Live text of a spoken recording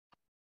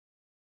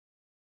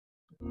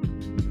I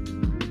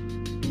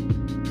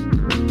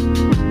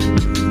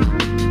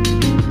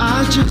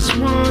just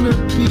wanna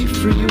be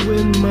free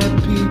with my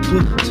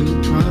people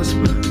to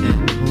prosper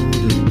and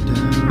hold it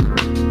down.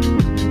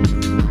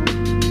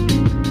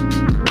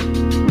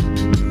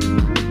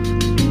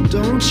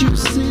 Don't you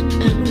sit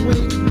and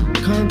wait,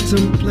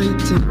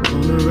 contemplating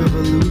on a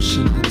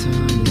revolution. The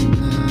time is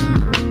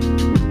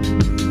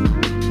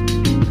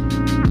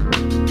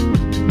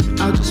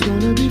now. I just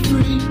wanna be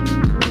free.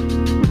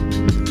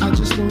 I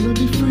just wanna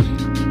be free.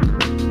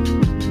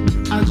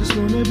 I just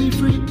wanna be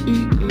free.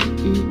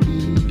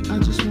 I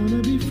just wanna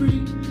be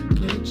free.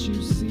 Can't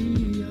you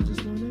see? I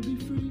just wanna be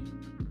free.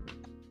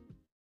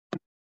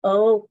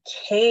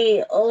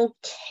 Okay.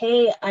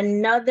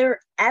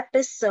 Another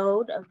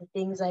episode of the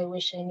Things I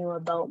Wish I Knew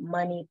About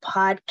Money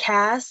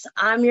podcast.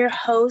 I'm your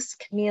host,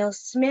 Camille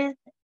Smith.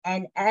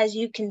 And as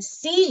you can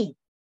see,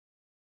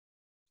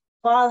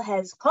 fall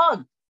has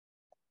come.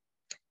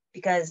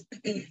 Because,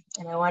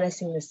 and I want to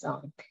sing this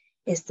song.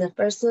 It's the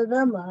first of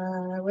the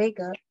month. Wake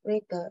up,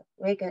 wake up,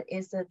 wake up.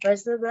 It's the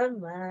first of the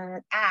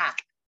month.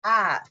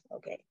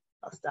 Okay,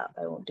 I'll stop.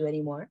 I won't do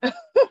any more.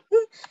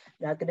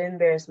 Not going to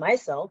embarrass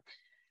myself.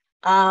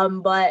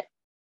 But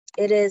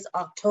it is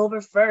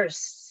October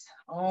 1st.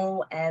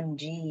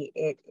 OMG.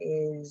 It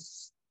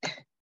is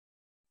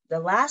the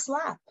last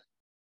lap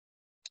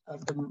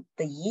of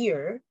the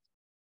year.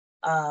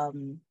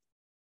 That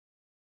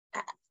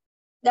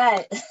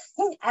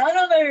I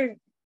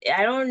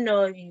don't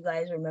know if you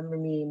guys remember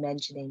me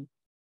mentioning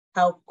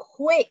how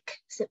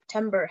quick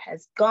September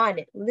has gone.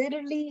 It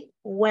literally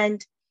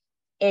went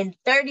in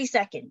 30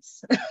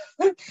 seconds.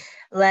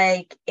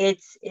 Like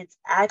it's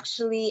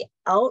actually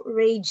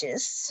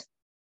outrageous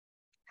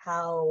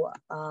how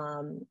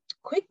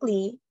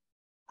quickly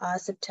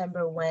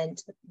September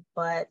went,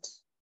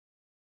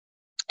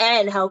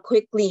 and how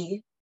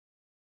quickly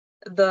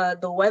the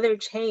weather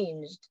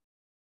changed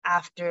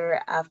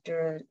after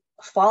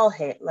fall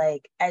hit.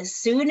 Like as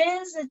soon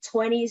as the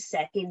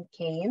 22nd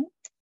came,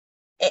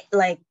 it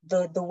like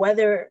the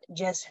weather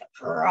just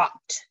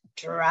dropped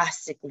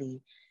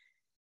drastically.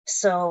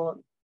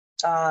 So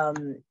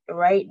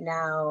right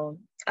now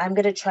I'm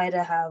gonna try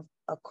to have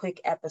a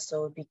quick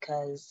episode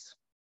because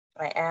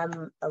I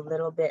am a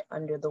little bit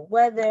under the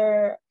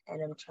weather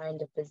and I'm trying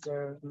to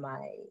preserve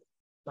my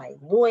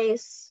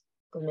voice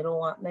because I don't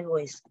want my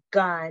voice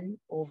gone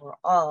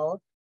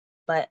overall.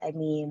 But I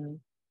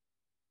mean,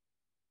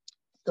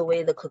 the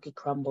way the cookie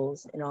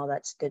crumbles and all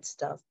that's good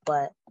stuff.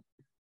 But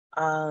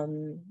I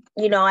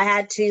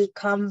had to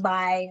come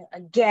by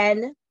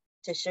again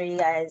to show you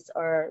guys,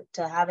 or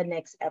to have a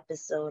next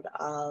episode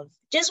of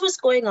just what's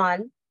going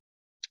on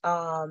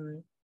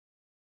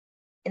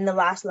in the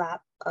last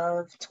lap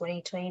of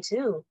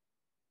 2022.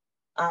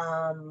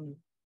 And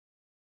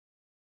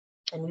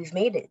we've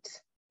made it.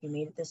 We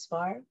made it this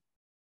far.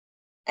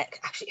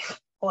 Actually,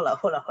 hold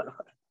on.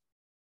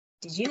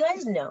 Did you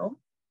guys know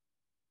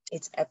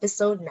it's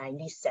episode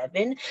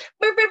 97?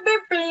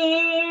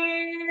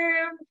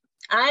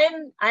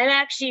 I'm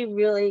actually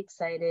really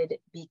excited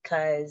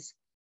because,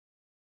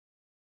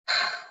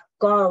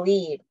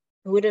 golly,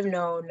 who would have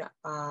known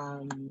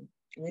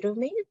we would have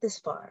made it this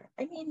far?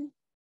 I mean,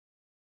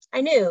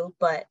 I knew,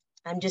 but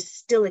I'm just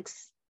still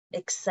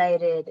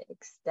excited,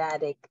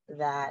 ecstatic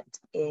that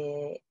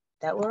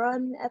we're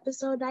on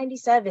episode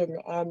 97.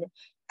 And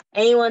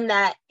anyone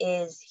that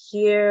is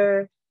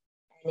here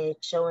and is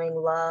showing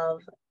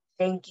love,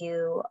 thank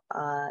you.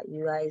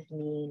 You guys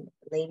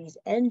ladies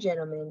and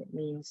gentlemen,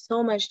 mean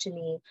so much to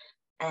me.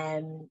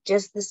 And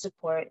just the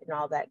support and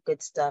all that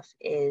good stuff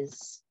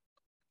is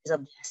a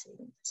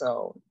blessing.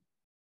 So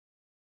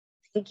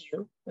thank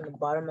you from the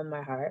bottom of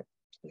my heart.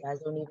 You guys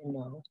don't even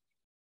know.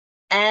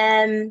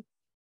 And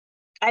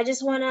I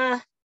just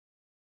want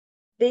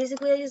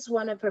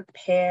to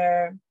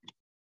prepare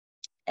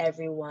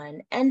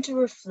everyone and to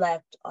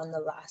reflect on the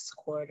last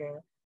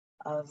quarter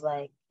of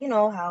how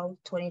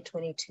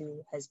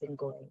 2022 has been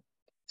going.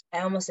 I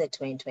almost said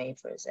 2020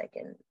 for a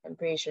second. I'm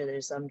pretty sure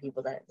there's some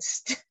people that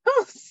still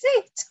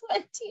say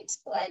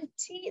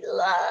 2020,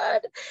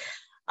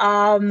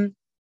 Lord.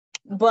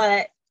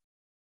 But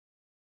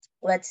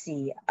let's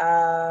see.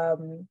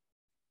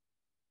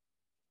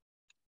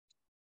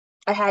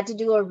 I had to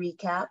do a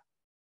recap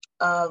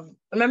of,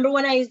 remember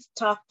when I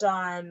talked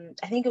on,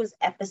 I think it was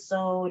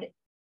episode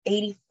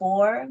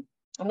 84.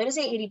 I'm going to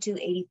say 82,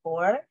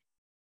 84,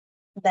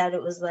 that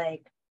it was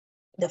like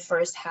the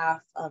first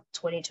half of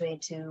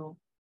 2022.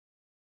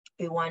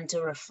 We wanted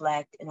to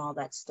reflect and all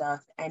that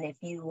stuff. And if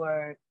you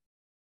were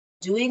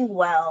doing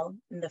well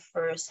in the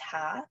first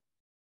half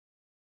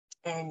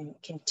and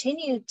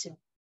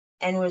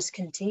was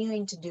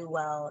continuing to do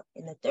well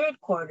in the third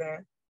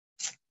quarter,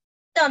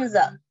 thumbs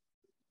up.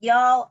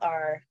 Y'all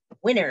are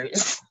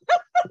winners.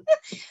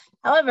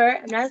 However,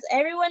 not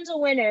everyone's a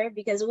winner,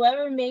 because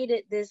whoever made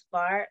it this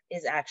far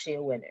is actually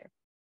a winner.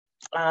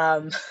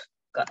 Gosh,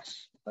 I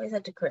always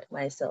have to correct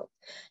myself.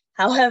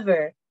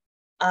 However,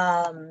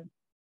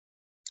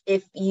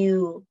 if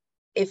you've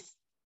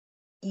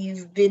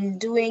been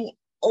doing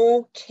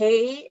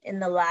okay in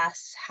the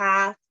last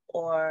half,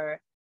 or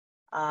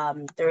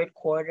third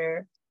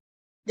quarter,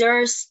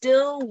 there are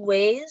still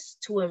ways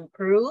to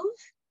improve.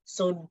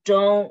 So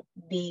don't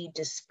be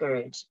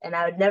discouraged. And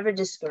I would never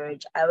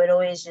discourage. I would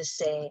always just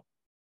say,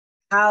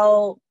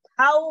 how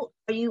are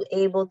you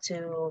able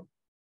to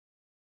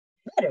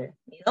better,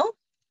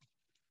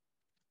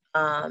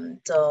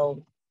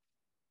 So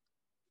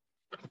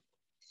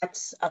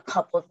that's a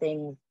couple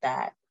things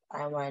that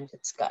I want to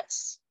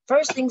discuss.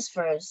 First things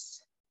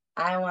first,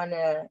 I want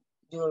to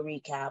do a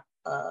recap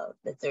of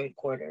the third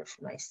quarter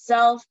for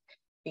myself,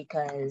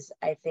 because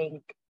I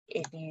think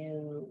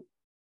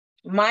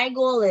my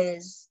goal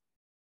is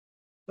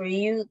for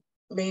you,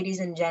 ladies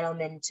and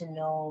gentlemen, to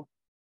know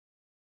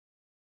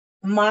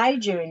my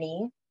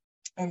journey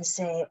and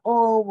say,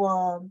 oh,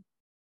 well,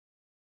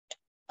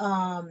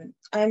 I'm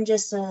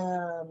just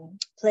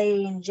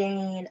plain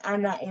Jane.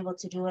 I'm not able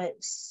to do it.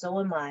 So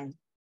am I.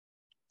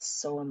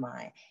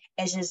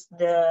 It's just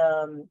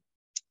the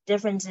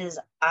difference is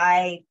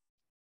I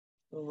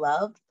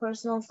love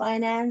personal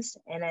finance,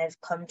 and I've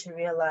come to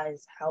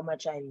realize how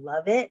much I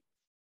love it.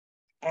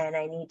 And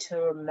I need to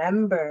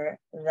remember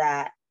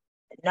that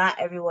not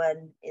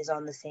everyone is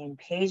on the same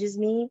page as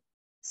me.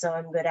 So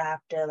I'm going to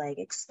have to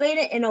explain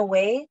it in a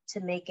way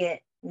to make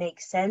it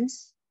make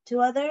sense to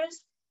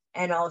others,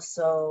 and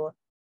also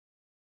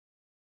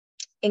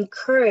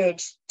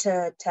encouraged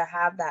to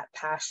have that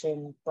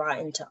passion brought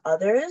into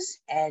others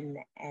and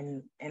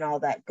all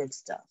that good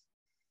stuff.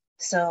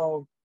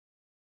 So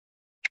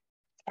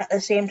at the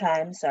same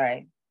time,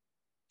 sorry,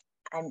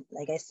 I'm,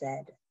 like I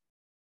said,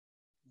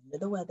 under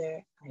the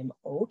weather. I'm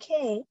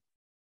okay.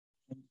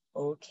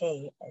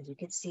 As you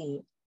can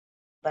see,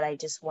 but I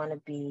just want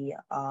to be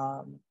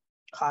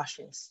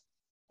cautious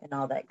and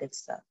all that good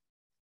stuff.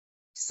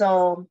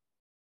 So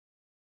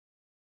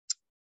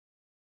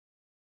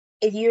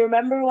if you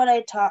remember when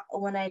I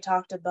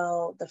talked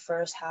about the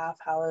first half,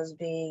 how I was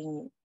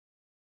being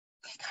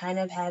kind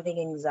of having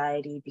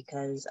anxiety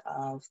because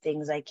of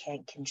things I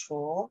can't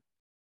control.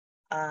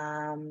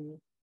 I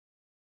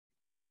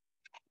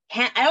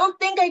don't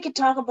think I could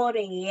talk about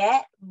it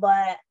yet,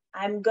 but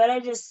I'm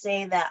gonna just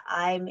say that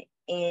I'm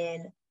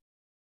in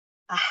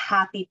a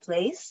happy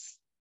place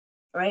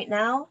right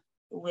now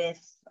with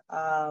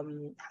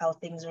how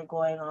things are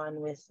going on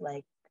with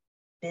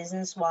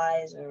business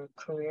wise or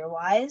career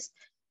wise,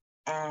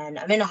 and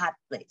I'm in a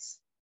happy place.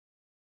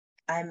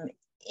 I'm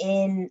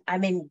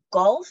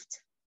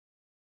engulfed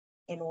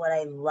in what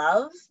I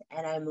love,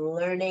 and I'm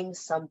learning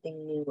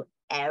something new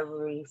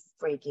every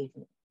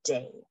freaking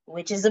day,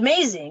 which is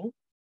amazing.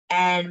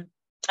 And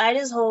I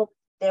just hope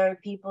there are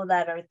people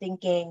that are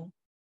thinking,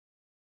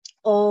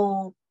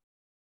 oh,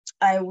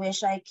 I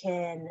wish I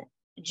can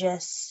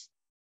just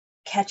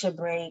catch a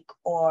break,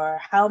 or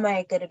how am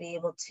I going to be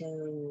able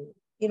to,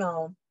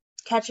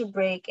 catch a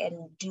break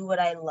and do what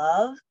I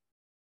love.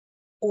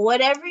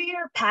 Whatever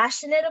you're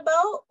passionate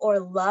about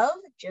or love,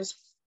 I'm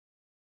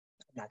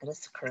not going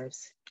to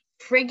curse,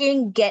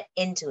 frigging get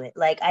into it.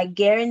 I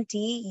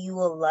guarantee you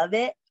will love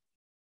it.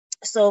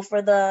 So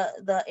for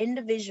the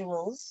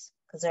individuals,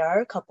 because there are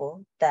a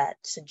couple that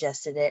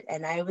suggested it,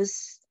 and I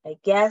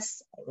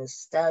guess I was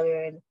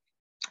stubborn.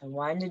 I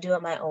wanted to do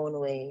it my own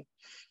way.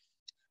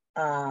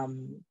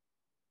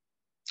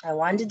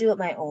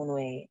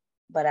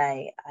 But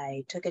I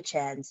took a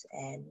chance,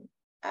 and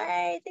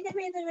I think I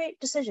made the right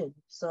decision.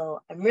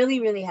 So I'm really,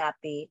 really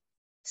happy.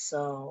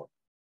 So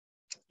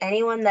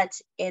anyone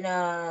that's in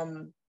a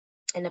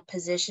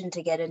position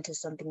to get into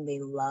something they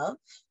love,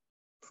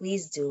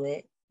 please do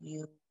it.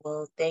 You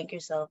will thank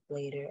yourself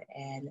later.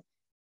 And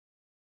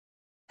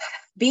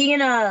being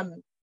in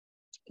an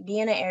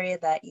area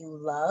that you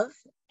love,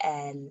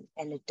 and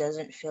it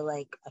doesn't feel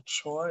like a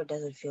chore, it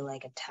doesn't feel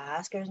like a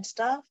task and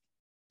stuff,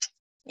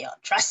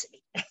 trust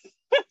me,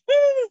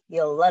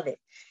 you'll love it.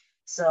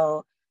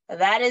 So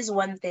that is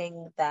one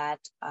thing that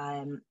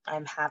I'm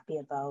happy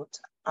about.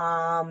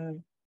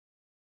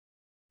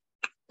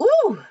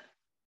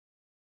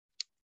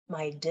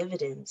 My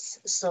dividends.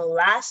 So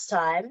last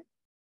time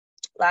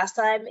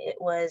it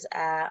was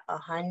at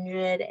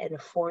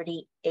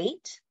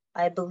 148,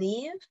 I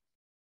believe.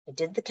 I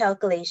did the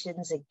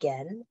calculations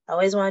again. I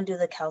always want to do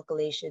the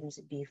calculations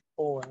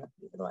before,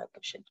 even though I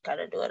should kind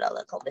of do it a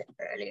little bit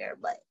earlier,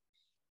 but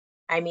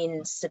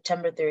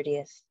September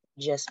 30th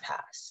just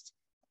passed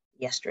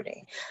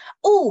yesterday.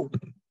 Oh,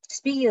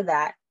 speaking of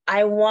that,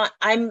 I'm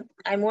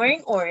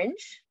wearing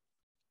orange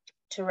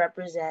to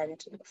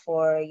represent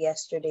for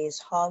yesterday's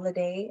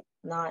holiday,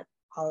 not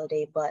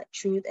holiday, but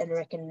Truth and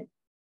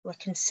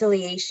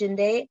Reconciliation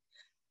Day.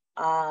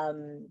 I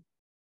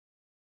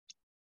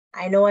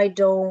know I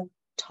don't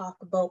talk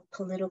about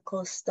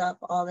political stuff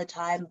all the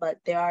time, but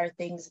there are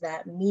things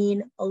that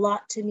mean a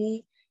lot to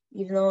me.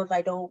 Even though if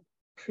I don't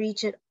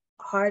preach it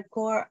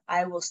hardcore,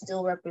 I will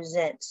still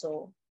represent.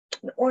 So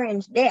an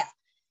orange there.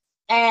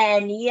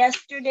 And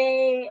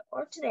yesterday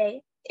or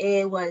today,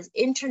 it was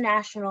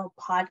International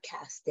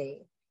Podcast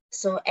Day.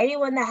 So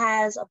anyone that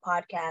has a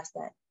podcast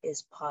that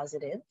is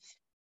positive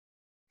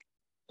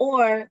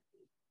or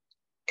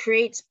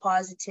creates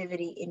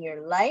positivity in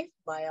your life,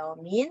 by all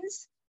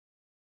means,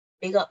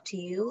 big up to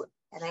you.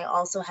 And I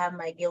also have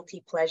my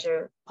Guilty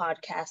Pleasure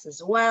podcast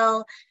as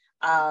well.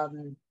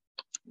 I'm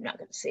not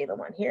going to say the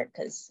one here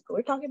because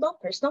we're talking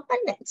about personal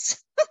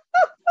finance.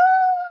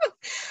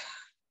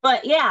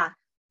 But yeah,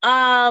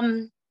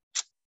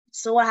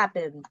 so what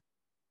happened?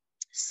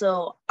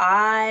 So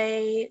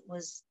I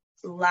was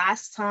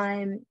last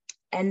time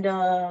end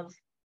of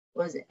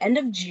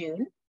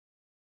June.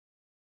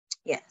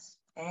 Yes,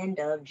 end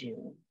of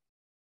June.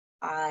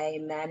 I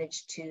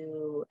managed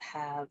to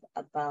have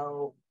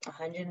about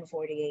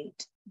 $148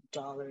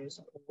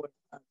 worth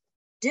of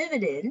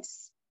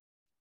dividends.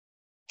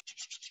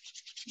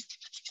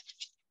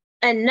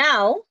 And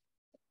now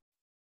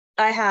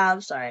I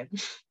have, sorry,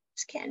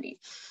 it's candy.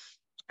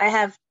 I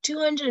have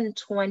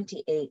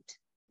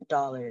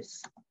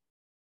 $228,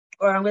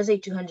 or I'm going to say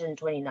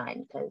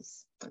 229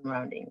 because I'm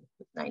rounding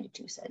with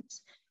 92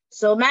 cents.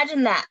 So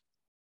imagine that.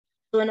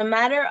 So in a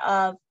matter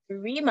of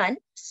 3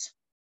 months,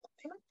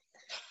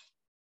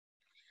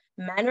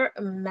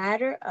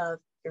 matter of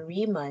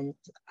 3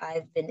 months,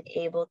 I've been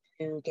able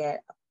to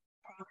get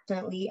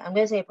approximately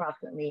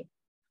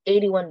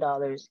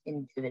 $81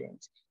 in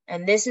dividends.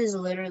 And this is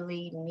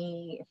literally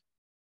me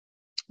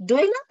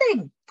doing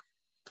nothing.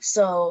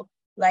 So,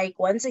 like,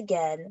 once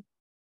again,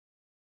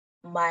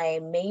 my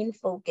main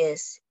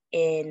focus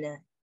in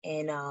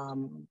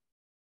the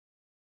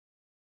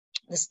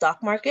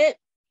stock market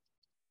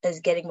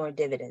is getting more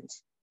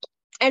dividends.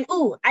 And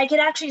I can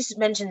actually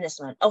mention this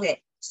one.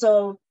 Okay,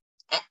 so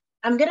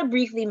I'm gonna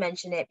briefly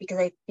mention it because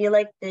I feel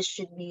like this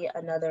should be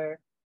another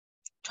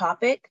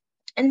topic.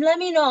 And let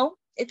me know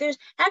if there's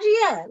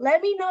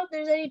let me know if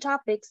there's any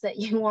topics that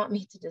you want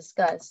me to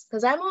discuss,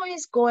 because I'm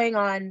always going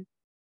on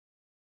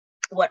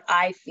what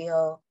I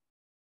feel.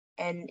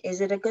 And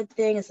is it a good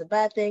thing? Is it a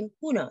bad thing?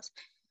 Who knows?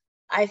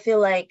 I feel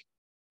like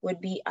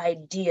would be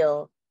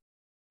ideal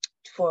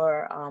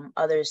for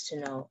others to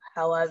know.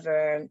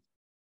 However,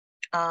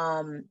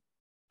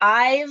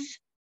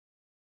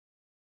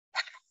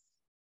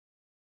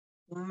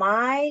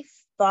 my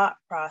thought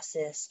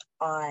process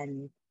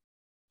on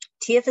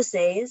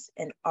TFSAs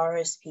and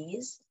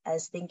RSPs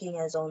as thinking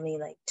as only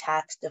like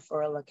tax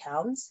deferral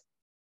accounts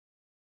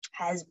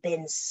has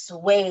been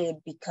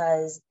swayed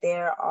because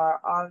there are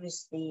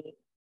obviously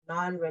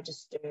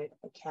non-registered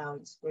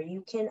accounts where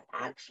you can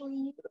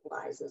actually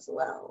utilize as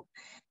well.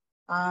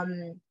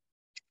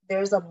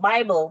 There's a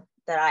Bible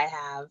that I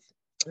have.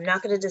 I'm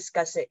not going to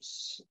discuss it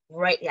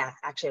right. Yeah,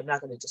 actually, I'm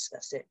not going to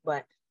discuss it.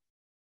 But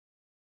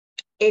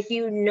if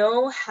you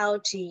know how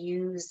to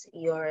use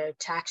your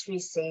tax-free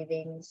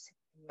savings,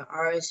 your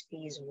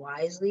RSPs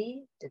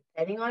wisely,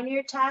 depending on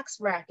your tax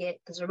bracket,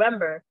 because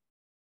remember,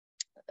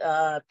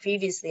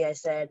 previously I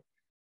said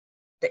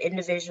the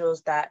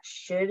individuals that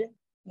should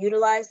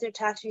utilize their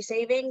tax-free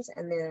savings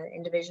and the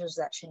individuals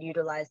that should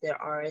utilize their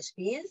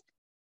RSPs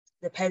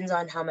depends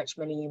on how much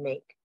money you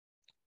make.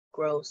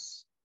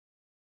 Gross.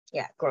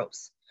 Yeah,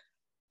 gross.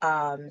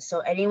 So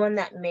anyone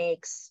that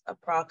makes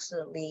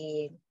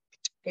approximately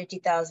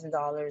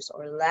 $50,000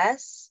 or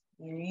less,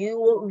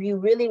 you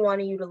really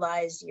want to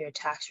utilize your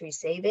tax-free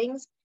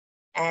savings.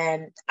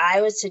 And I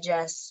would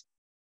suggest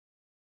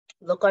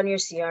look on your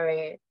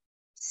CRA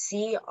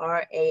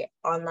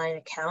online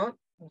account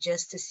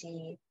just to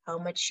see how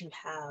much you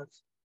have,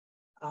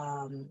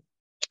 how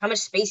much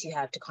space you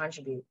have to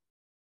contribute.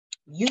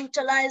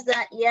 Utilize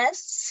that,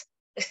 yes.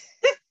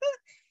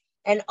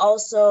 And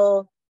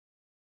also,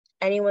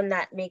 anyone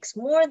that makes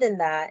more than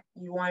that,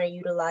 you want to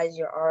utilize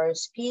your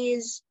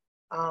RSPs.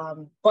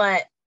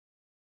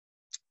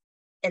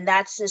 And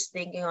that's just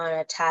thinking on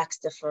a tax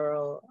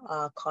deferral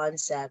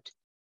concept,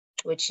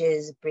 which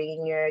is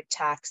bringing your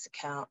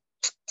taxable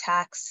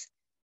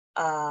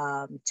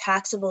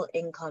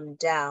income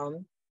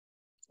down.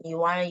 You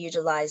want to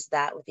utilize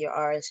that with your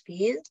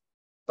RSPs,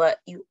 but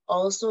you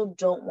also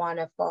don't want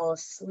to fall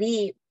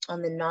asleep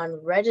on the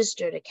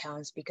non-registered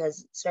accounts,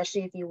 because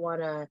especially if you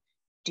want to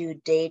do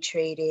day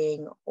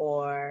trading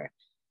or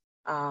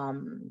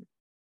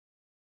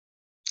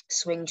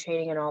swing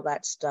trading and all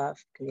that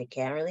stuff, because you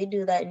can't really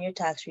do that in your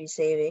tax-free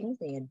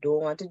savings, and you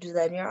don't want to do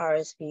that in your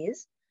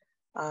RSPs.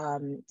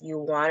 You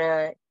want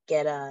to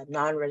get a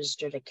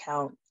non-registered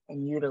account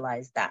and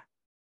utilize that.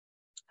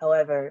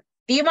 However,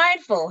 be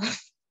mindful.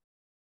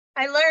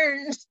 I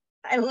learned.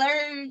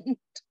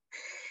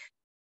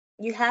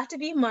 You have to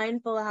be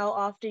mindful how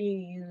often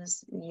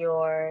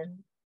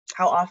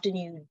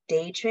you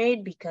day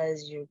trade,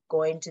 because you're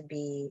going to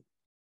be,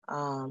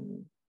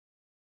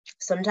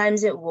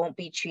 sometimes it won't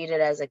be treated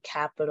as a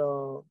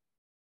capital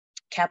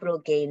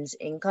gains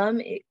income.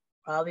 It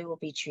probably will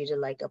be treated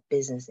like a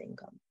business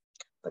income,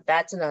 but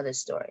that's another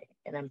story.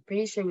 And I'm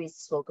pretty sure we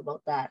spoke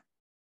about that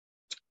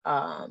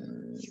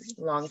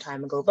long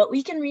time ago, but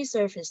we can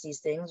resurface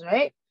these things,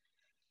 right?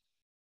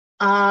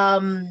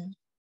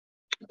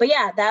 But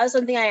yeah, that was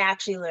something I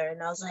actually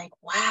learned. I was like,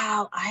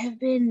 wow, I haven't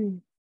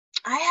been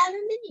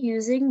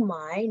using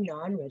my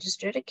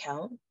non-registered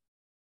account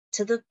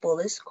to the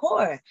fullest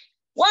core.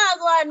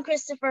 Wagwan,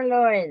 Christopher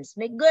Lawrence,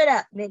 make good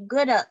up.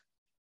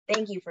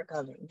 Thank you for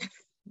coming.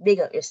 Big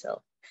up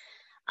yourself.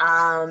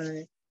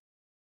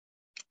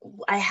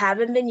 I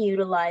haven't been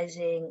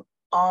utilizing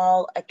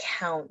all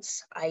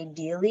accounts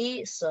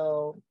ideally.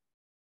 So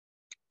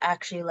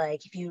actually,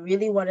 like, if you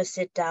really want to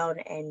sit down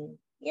and,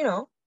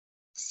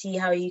 see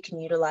how you can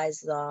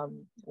utilize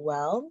them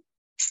well,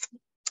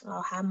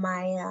 I'll have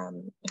my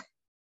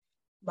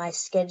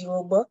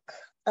schedule book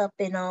up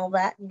and all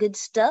that good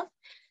stuff.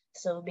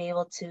 So we'll be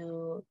able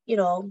to,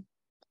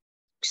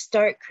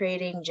 start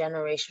creating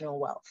generational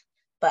wealth.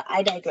 But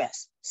I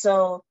digress.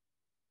 So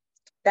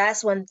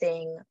that's one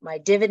thing. My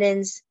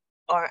dividends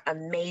are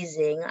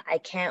amazing. I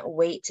can't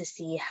wait to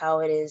see how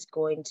it is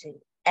going to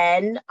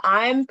end.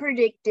 I'm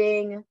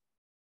predicting,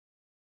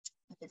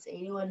 if it's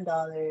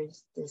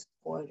 $81 this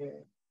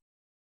quarter,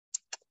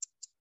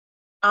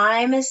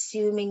 I'm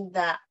assuming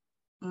that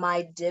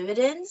my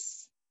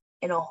dividends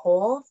in a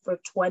whole for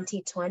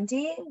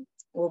 2020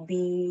 will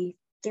be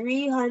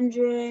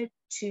 300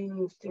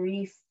 to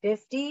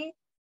 350.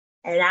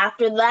 And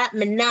after that,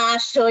 I'm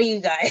not show you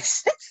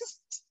guys.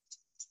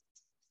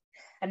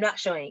 I'm not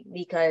showing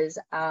because,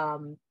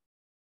 and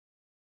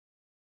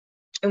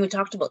we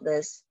talked about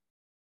this,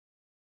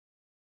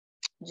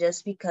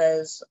 just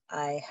because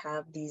I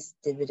have these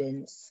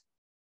dividends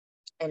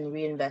and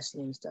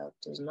reinvesting and stuff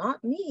does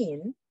not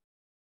mean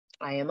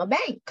I am a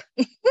bank.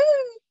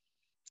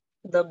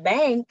 The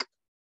bank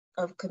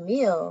of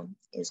Camille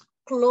is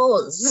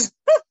closed.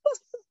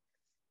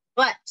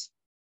 But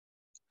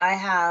I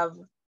have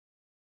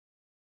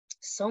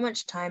so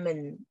much time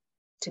and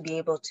to be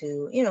able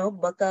to,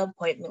 book an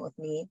appointment with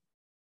me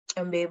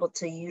and be able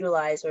to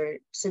utilize or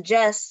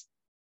suggest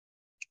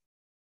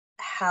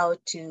how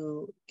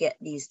to get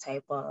these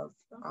type of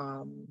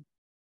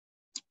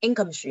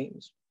income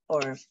streams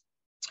or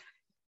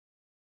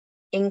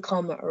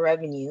income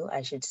revenue,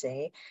 I should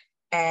say.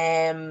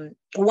 And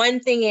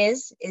one thing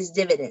is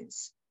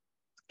dividends.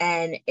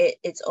 And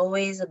it's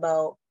always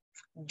about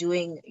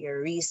doing your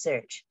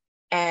research.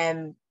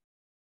 And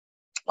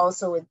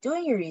also with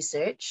doing your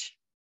research,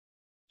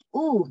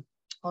 hold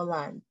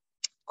on.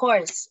 Of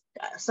course,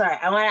 sorry,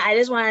 I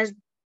just want to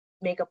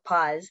make a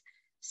pause.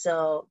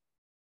 So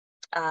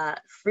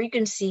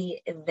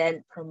frequency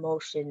event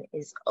promotion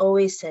is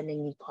always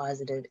sending me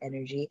positive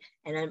energy,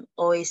 and I'm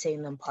always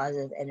sending them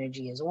positive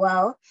energy as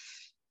well.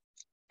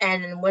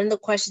 And one of the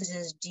questions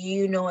is, do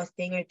you know a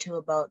thing or two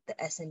about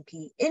the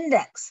S&P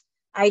index?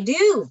 I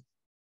do.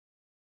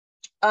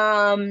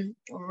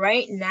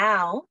 Right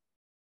now,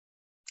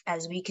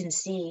 as we can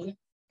see,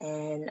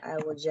 and I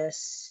will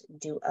just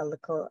do a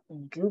little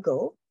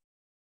Google.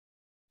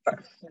 Yeah,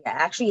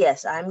 actually,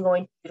 yes, I'm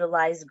going to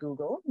utilize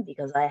Google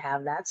because I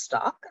have that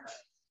stock.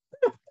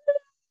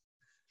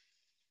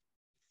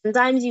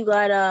 Sometimes you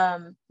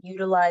gotta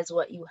utilize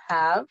what you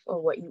have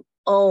or what you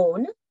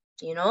own,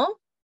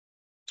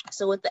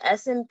 So with the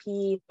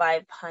S&P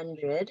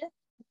 500, I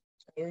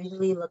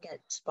usually look at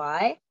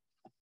SPY.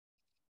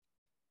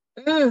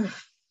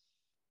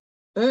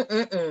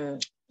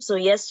 So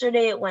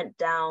yesterday it went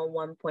down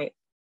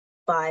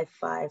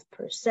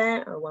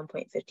 1.55% or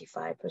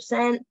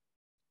 1.55%.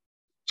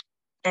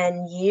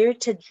 And year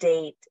to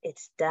date,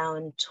 it's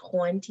down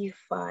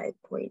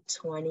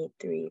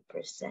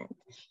 25.23%.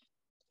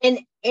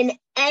 In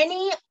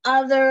any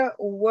other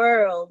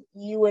world,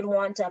 you would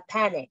want to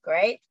panic,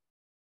 right?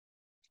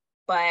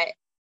 But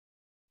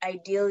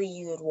ideally,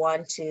 you would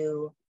want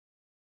to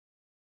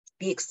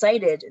be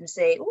excited and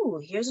say, "Ooh,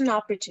 here's an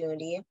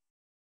opportunity,"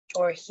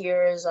 or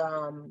here's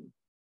a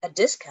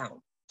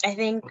discount. I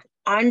think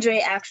Andre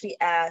actually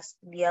asked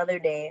the other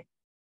day,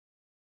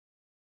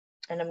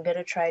 and I'm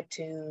gonna try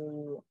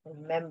to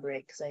remember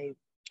it because I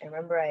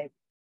remember I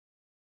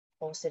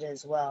posted it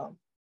as well.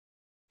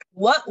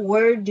 What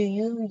word do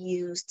you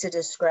use to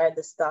describe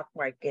the stock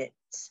market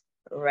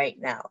right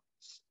now?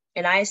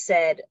 And I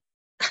said,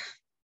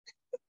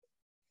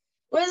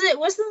 what's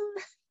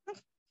the,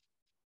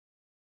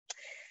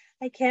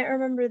 I can't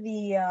remember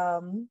the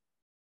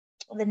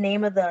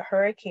name of the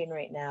hurricane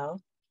right now.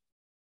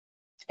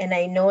 And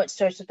I know it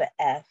starts with an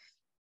F.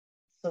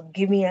 So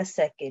give me a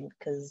second,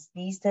 because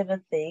these type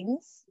of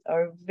things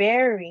are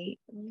very,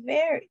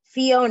 very,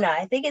 Fiona,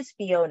 I think it's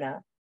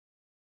Fiona.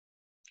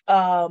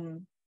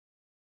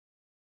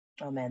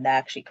 Oh man, that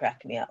actually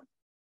cracked me up.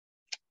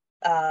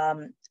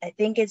 I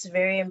think it's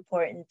very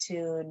important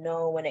to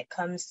know when it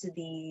comes to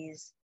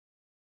these,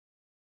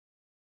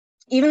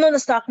 even though the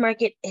stock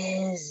market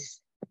is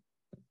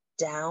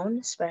down,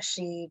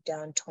 especially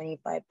down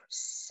 25%,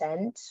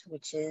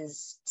 which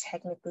is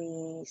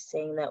technically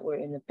saying that we're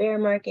in a bear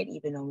market,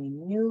 even though we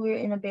knew we were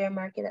in a bear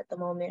market at the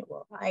moment.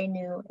 Well, I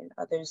knew, and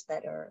others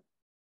that are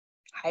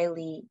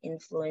highly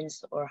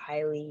influenced or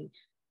highly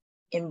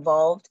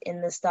involved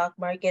in the stock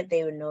market,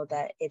 they would know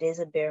that it is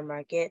a bear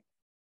market,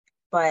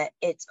 but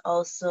it's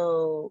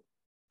also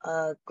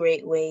a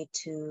great way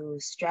to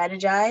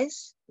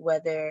strategize,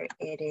 whether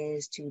it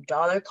is to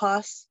dollar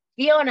cost.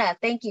 Fiona,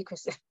 thank you,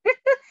 Kristen.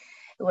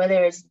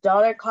 Whether it's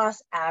dollar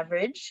cost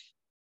average,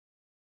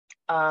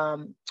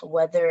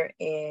 whether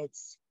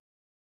it's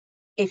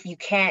if you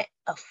can't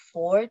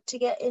afford to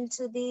get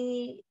into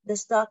the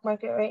stock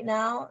market right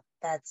now,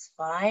 that's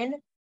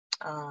fine.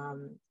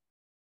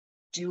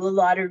 do a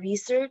lot of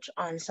research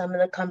on some of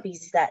the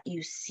companies that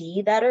you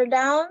see that are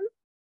down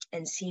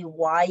and see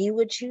why you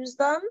would choose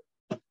them.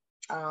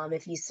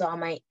 If you saw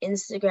my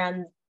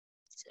Instagram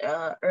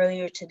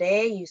earlier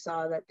today, you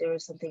saw that there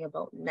was something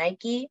about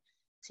Nike.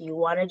 So you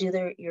want to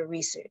do your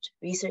research.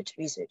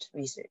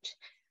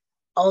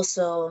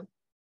 Also,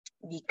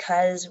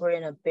 because we're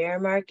in a bear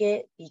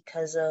market,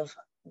 because of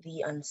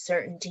the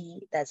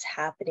uncertainty that's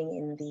happening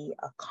in the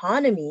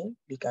economy,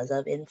 because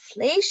of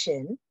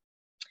inflation,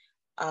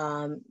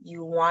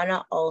 you want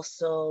to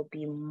also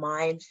be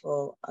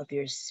mindful of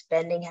your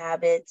spending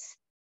habits.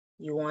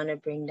 You want to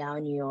bring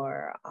down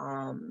your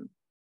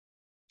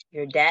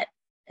debt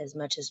as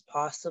much as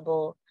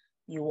possible.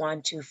 You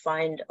want to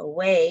find a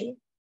way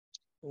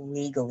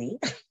legally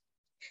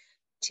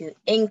to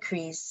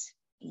increase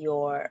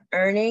your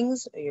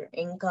earnings or your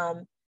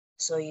income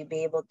so you'll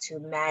be able to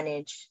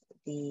manage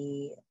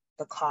the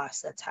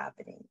cost that's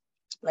happening.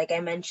 Like I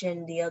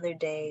mentioned the other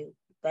day,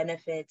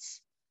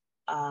 benefits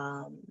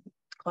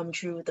come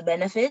true with the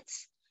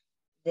benefits.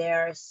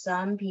 There are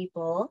some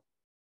people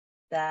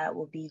that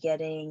will be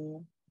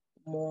getting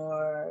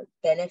more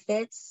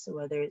benefits,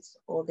 whether it's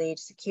old age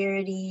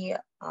security,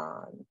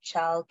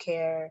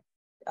 childcare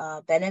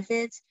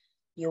benefits.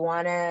 You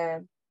want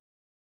to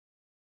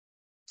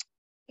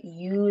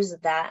use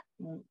that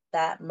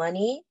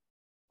money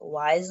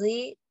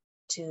wisely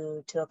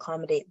to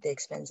accommodate the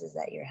expenses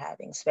that you're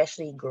having,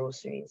 especially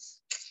groceries.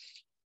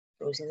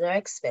 Groceries are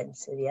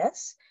expensive,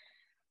 yes.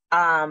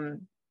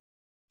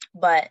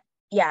 But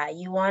yeah,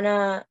 you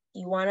wanna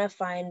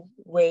find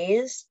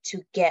ways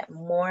to get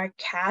more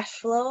cash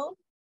flow,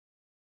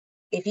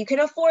 if you can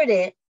afford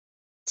it,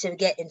 to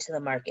get into the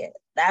market.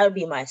 That would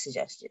be my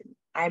suggestion.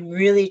 I'm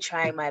really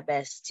trying my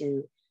best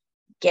to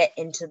get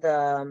into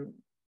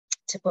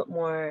to put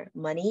more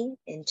money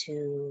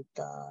into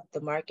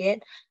the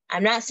market.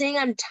 I'm not saying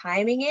I'm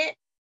timing it,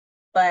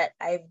 but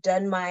I've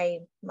done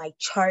my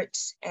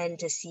charts and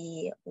to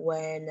see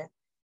when.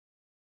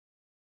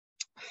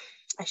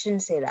 I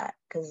shouldn't say that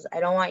because I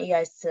don't want you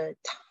guys to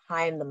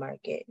time the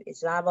market.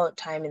 It's not about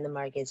timing the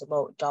market. It's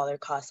about dollar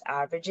cost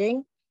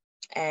averaging.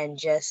 And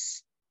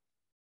just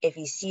if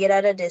you see it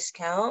at a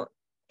discount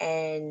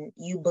and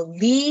you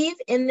believe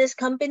in this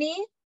company,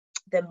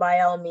 then by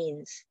all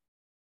means,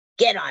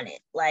 get on it.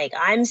 Like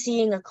I'm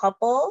seeing a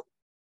couple.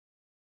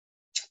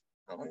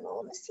 I don't know,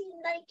 I'm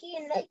seeing Nike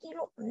and Nike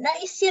look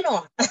nice, you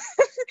know.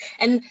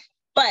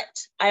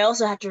 But I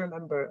also have to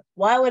remember,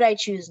 why would I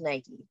choose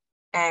Nike?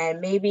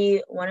 And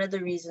maybe one of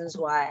the reasons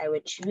why I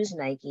would choose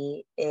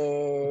Nike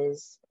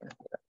is,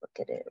 look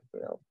at it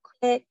real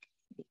quick,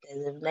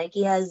 because if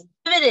Nike has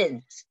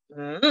dividends,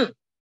 you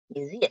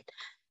see it.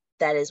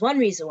 That is one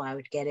reason why I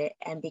would get it.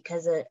 And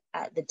because of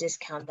the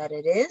discount that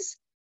it is,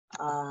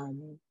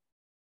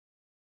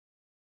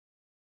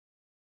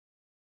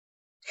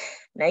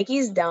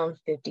 Nike's down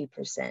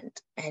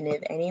 50%. And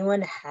if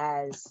anyone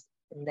has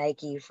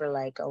Nike for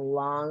like a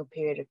long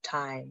period of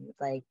time,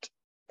 like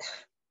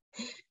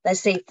let's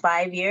say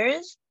 5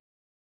 years,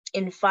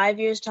 in 5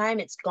 years' time,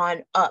 it's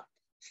gone up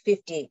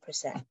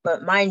 58%.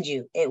 But mind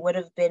you, it would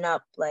have been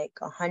up like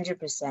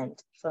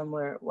 100% from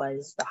where it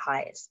was the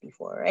highest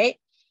before, right?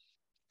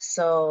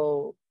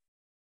 So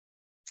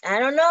I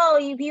don't know,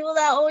 you people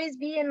that always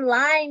be in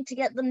line to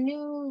get the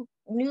new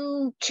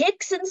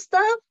kicks and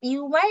stuff,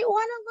 you might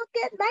want to look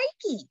at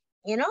Nike.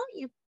 You know,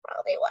 you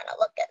probably want to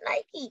look at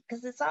Nike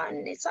because it's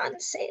on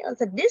sale. It's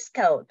a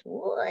discount.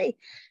 Boy.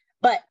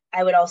 But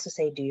I would also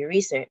say do your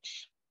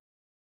research.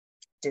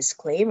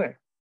 Disclaimer,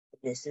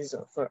 this is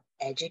for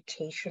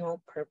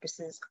educational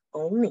purposes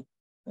only.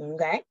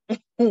 Okay?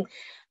 So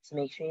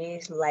make sure you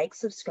like,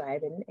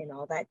 subscribe, and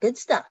all that good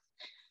stuff.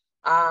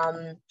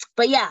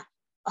 But yeah,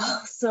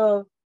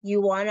 so you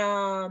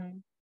wanna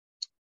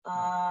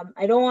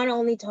I don't want to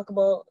only talk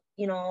about,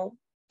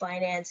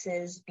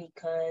 finances,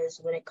 because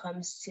when it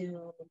comes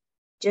to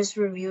just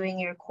reviewing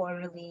your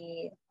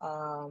quarterly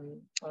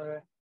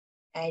or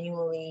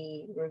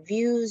annually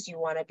reviews, you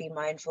want to be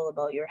mindful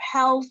about your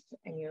health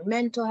and your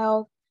mental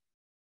health.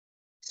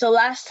 So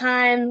last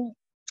time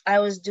I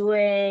was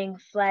doing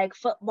flag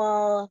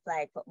football.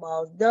 Flag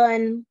football is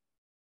done.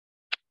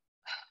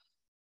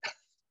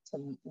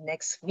 So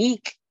next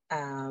week,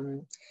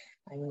 I'm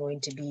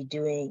going to be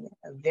doing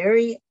a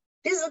very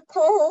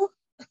physical,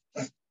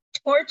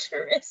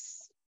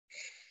 torturous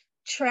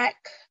trek.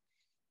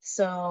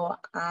 So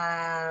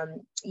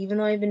even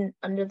though I've been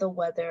under the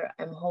weather,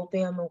 I'm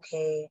hoping I'm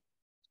okay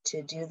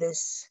to do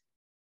this.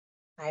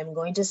 I'm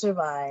going to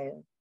survive.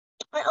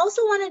 I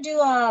also want to do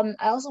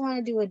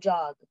a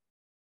jog.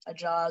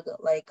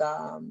 Like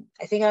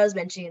I think I was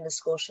mentioning the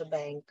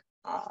Scotiabank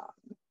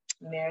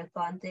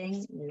marathon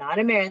thing, not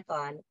a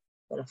marathon,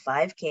 but a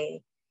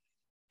 5K.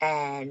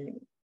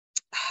 And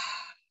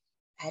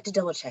I had to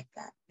double check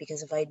that,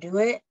 because if I do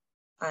it,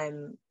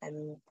 I'm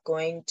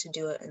going to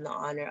do it in the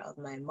honor of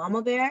my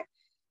mama bear.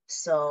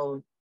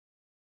 So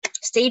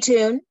stay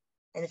tuned.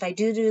 And if I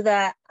do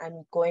that,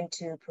 I'm going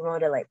to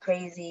promote it like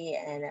crazy.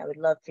 And I would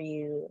love for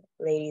you,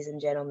 ladies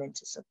and gentlemen,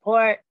 to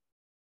support.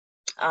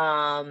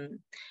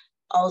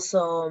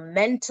 Also,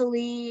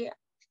 mentally,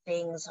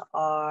 things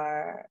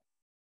are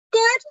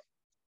good.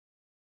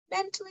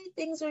 Mentally,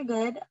 things are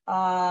good.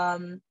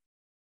 I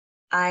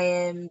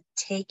am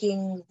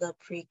taking the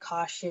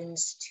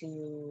precautions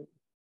to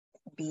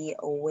be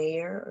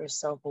aware or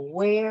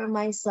self-aware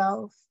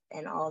myself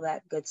and all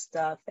that good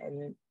stuff.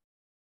 And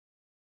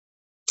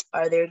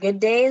are there good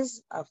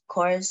days? Of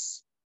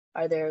course.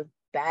 Are there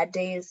bad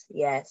days?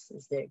 Yes.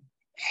 Is there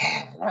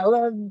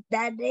hella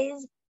bad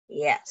days?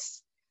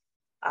 Yes.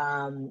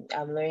 I'm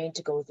learning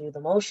to go through the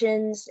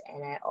motions,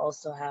 and I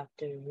also have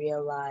to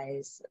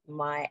realize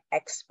my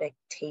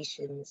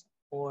expectations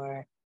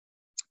for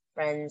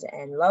friends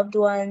and loved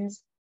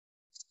ones.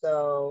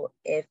 So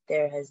if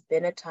there has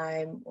been a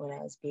time when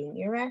I was being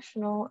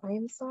irrational, I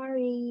am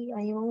sorry.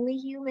 I am only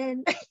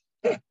human.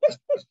 I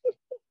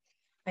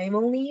am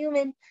only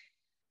human.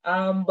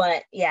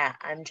 But yeah,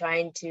 I'm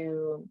trying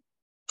to,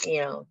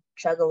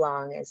 chug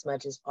along as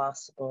much as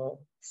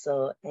possible.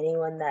 So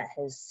anyone that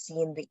has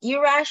seen the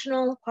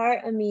irrational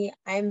part of me,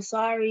 I'm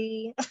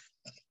sorry.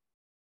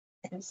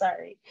 I'm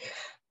sorry.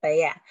 But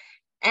yeah.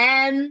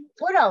 And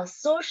what else?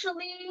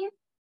 Socially,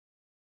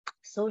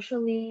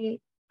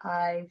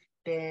 I've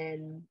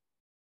been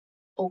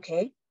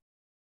okay.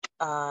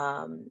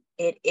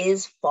 It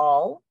is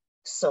fall,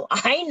 so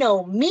I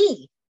know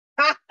me.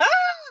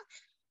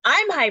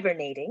 I'm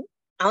hibernating.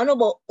 I don't know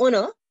about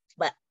Una,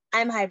 but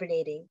I'm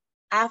hibernating.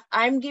 I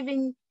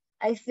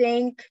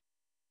think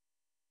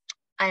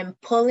I'm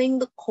pulling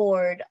the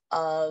cord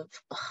of,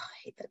 I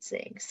hate that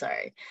saying,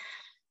 sorry.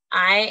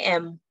 I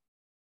am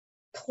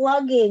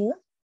plugging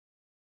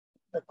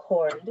the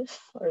cord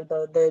or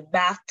the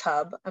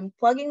bathtub. I'm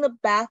plugging the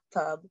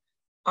bathtub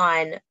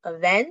on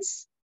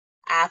events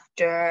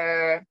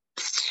after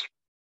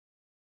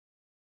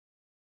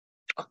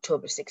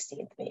October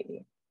 16th,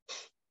 maybe.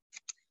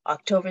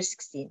 October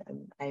 16th.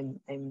 I'm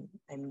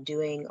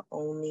doing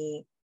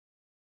only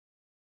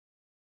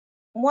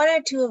 1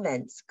 or 2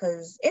 events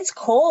because it's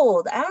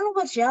cold. I don't know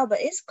about y'all, but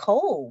it's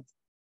cold.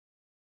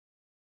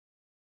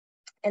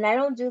 And I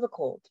don't do the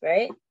cold,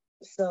 right?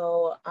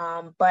 So,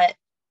 but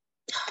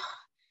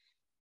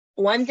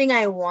one thing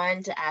I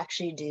wanted to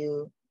actually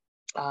do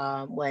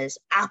was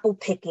apple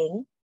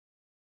picking.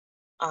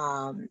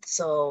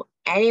 So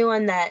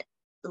anyone that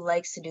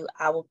likes to do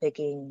apple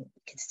picking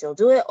can still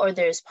do it, or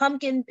there's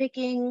pumpkin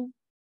picking.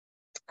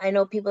 I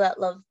know people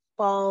that love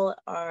fall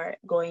are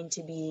going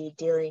to be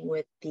dealing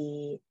with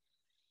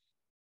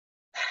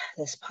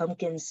this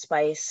pumpkin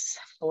spice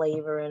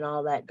flavor and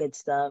all that good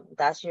stuff.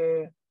 That's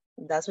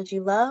what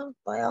you love,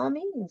 by all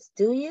means,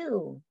 do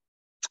you.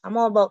 I'm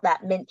all about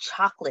that mint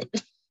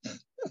chocolate.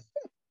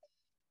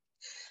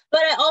 But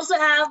I also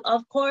have,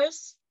 of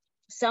course,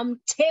 some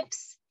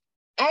tips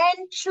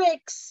and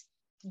tricks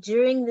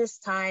during this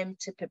time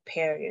to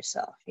prepare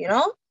yourself, and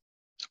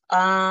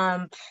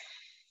I'm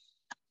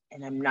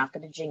not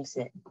going to jinx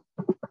it,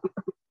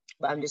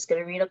 but I'm just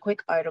going to read a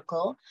quick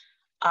article.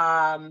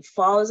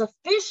 Fall is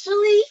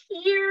officially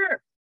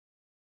here.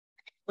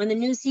 When the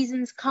new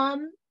seasons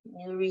come,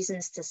 new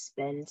reasons to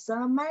spend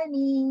some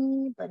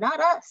money, but not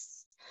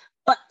us.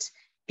 But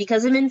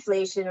because of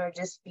inflation or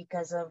just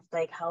because of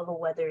like how the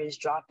weather is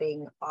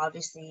dropping,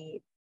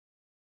 obviously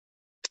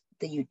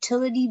the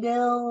utility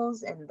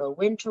bills and the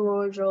winter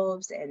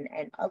wardrobes and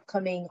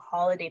upcoming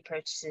holiday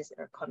purchases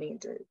are coming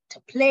into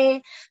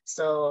play.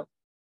 So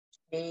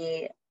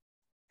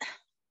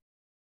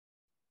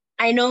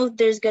I know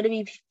there's going to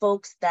be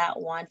folks that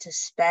want to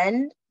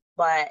spend,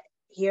 but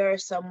here are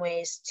some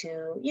ways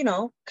to,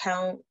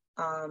 count,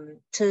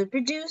 to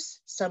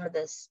reduce some of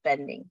the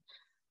spending.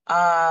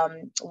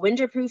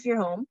 Winterproof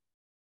your home.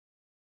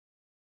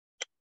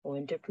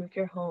 Winterproof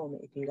your home.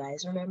 If you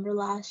guys remember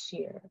last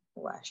year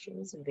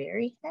was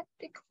very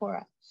hectic for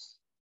us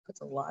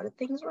because a lot of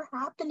things were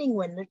happening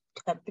when the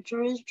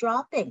temperature is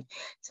dropping.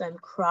 So I'm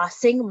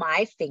crossing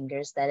my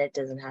fingers that it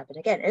doesn't happen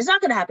again. It's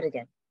not going to happen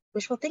again.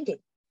 Wishful thinking.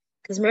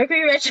 Because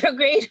Mercury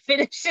retrograde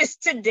finishes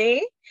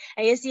today.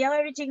 And you see how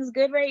everything's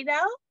good right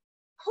now?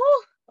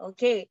 Whew.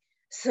 Okay.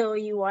 So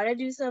you want to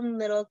do some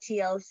little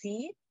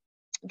TLC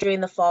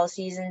during the fall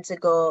season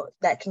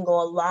that can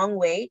go a long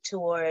way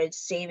towards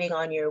saving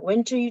on your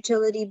winter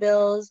utility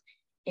bills,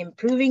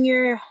 improving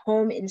your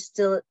home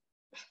installation.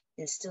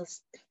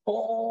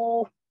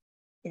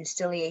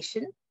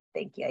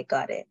 Thank you, I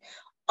got it.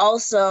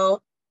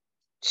 Also,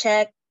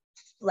 check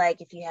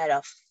like if you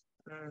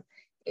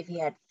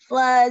had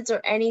floods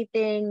or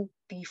anything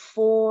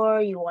before,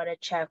 you want to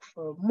check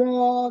for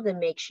mold and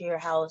make sure your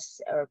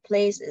house or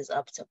place is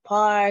up to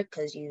par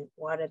because you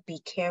want to be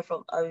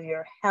careful of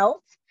your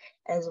health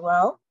as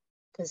well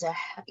because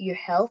your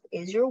health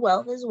is your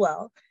wealth as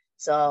well.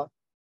 So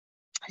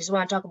I just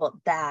want to talk about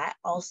that.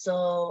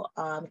 Also,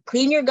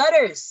 clean your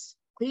gutters.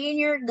 Clean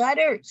your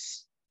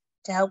gutters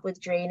to help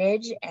with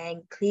drainage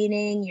and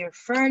cleaning your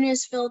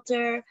furnace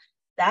filter.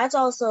 That's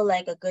also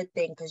like a good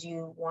thing because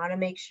you want to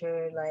make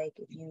sure like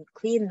if you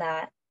clean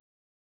that,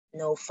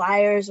 no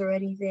fires or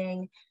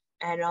anything,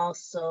 and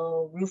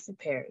also roof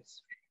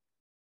repairs.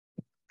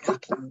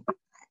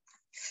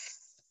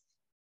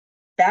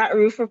 That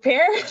roof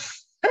repair,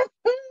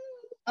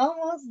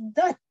 almost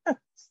done.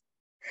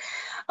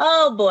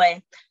 Oh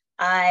boy,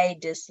 I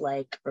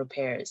dislike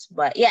repairs.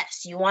 But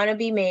yes, you want to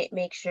be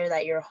make sure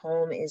that your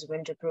home is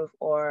winterproof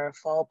or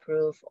fall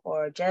proof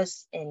or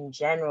just in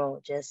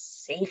general,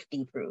 just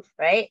safety proof,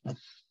 right?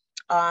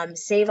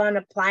 Save on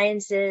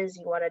appliances.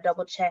 You want to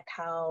double check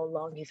how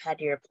long you've had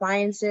your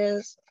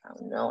appliances. I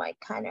don't know, I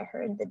kind of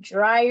heard the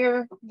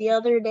dryer the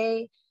other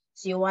day.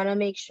 So you want to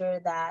make sure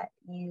that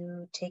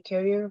you take care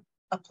of your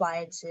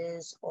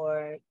appliances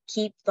or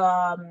keep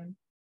them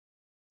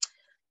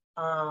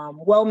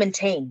well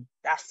maintained.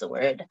 That's the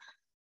word.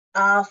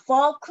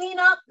 Fall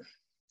cleanup.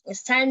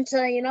 It's time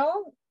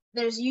to,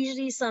 there's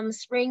usually some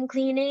spring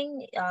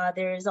cleaning.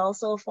 There's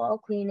also fall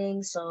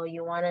cleaning. So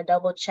you want to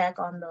double check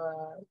on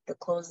the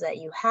clothes that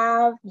you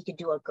have. You could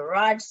do a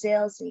garage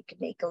sale so you can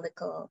make a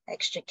little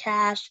extra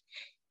cash.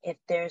 If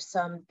there's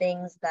some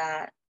things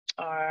that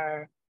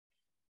are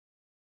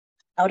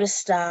out of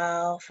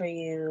style for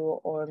you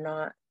or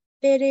not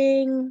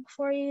fitting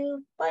for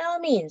you, by all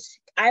means,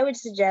 I would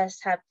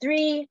suggest have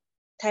 3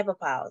 type of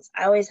piles.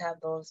 I always have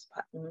those.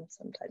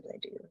 Sometimes I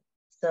do.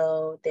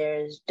 So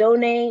there's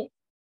donate,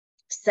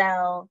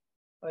 sell,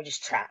 or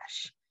just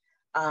trash.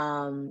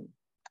 And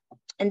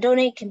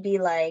donate can be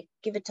like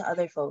give it to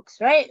other folks,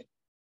 right?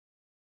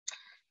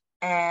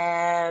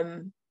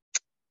 And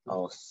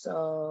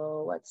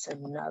also, what's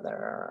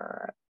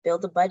another?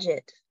 Build a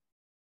budget.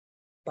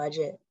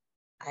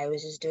 I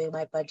was just doing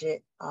my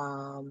budget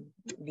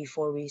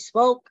before we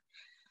spoke.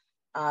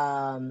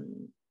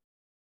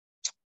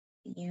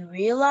 You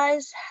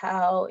realize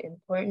how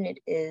important it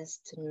is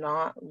to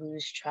not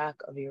lose track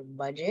of your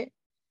budget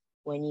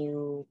when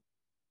you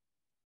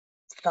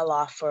fell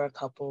off for a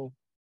couple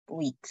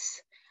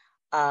weeks.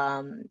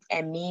 And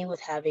me with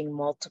having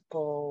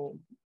multiple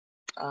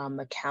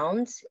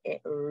accounts,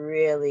 it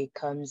really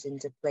comes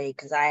into play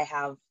because I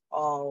have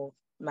all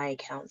my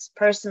accounts,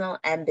 personal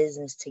and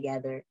business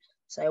together.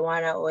 So I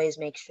want to always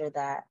make sure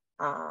that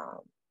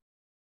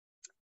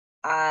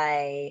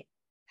I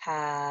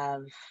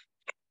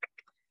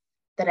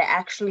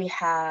actually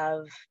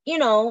have,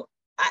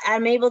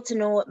 I'm able to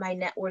know what my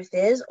net worth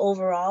is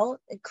overall,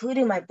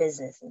 including my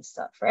business and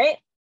stuff, right?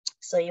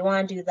 So you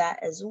want to do that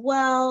as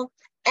well.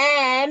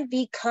 And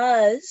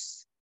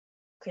because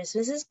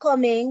Christmas is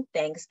coming,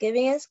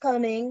 Thanksgiving is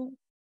coming,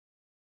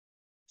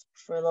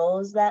 for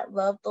those that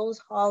love those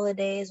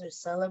holidays or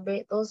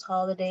celebrate those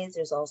holidays,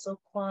 there's also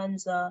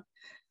Kwanzaa.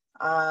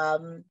 I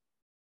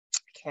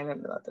can't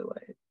remember the other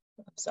word.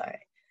 I'm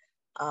sorry.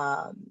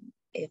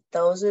 If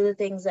those are the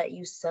things that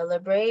you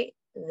celebrate,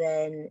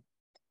 then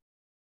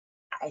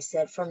I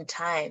said from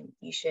time,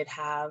 you should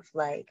have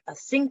like a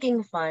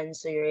sinking fund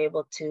so you're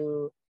able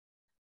to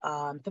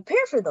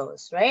prepare for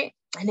those, right?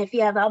 And if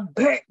you have a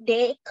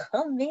birthday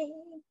coming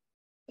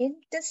in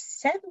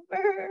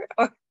December,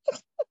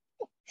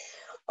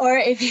 or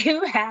if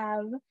you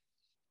have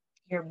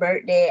your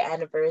birthday,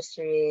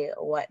 anniversary,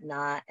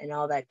 whatnot, and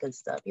all that good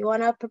stuff, you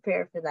want to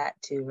prepare for that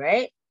too,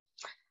 right?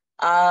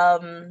 I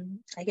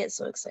get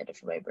so excited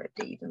for my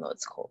birthday, even though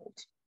it's cold.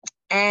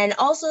 And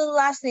also the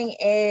last thing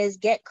is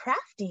get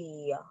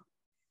crafty.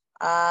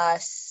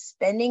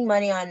 Spending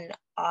money on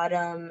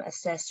autumn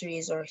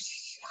accessories or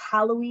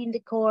Halloween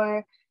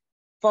decor.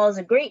 Fall is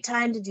a great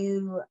time to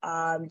do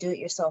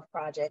do-it-yourself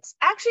projects.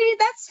 Actually,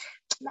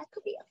 that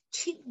could be a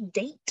cheap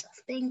date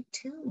thing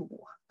too,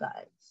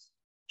 guys.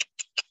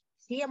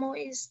 See, I'm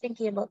always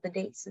thinking about the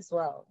dates as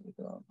well.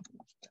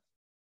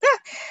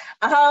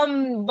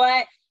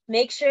 But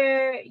make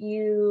sure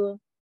you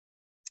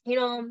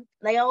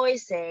like I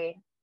always say,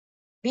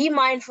 be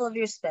mindful of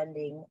your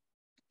spending.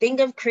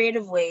 Think of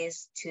creative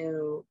ways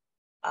to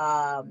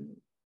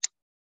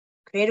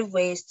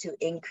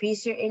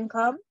increase your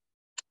income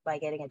by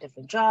getting a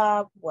different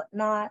job,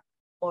 whatnot,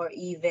 or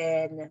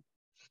even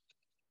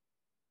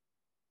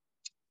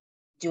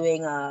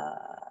doing a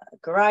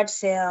garage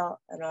sale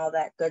and all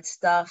that good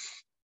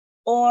stuff.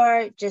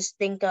 Or just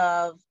think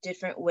of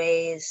different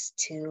ways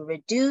to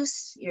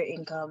reduce your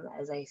income,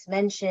 as I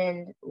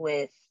mentioned,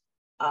 with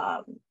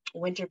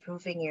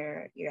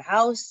winterproofing your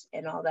house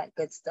and all that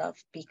good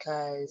stuff,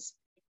 because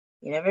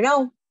you never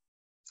know.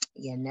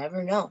 You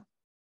never know.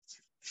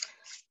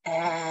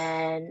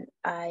 And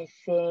I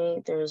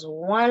think there's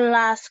one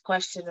last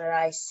question that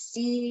I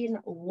seen.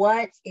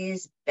 What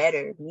is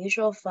better,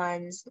 mutual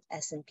funds,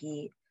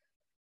 S&P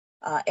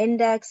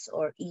index,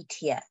 or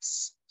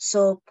ETFs?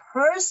 So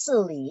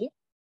personally,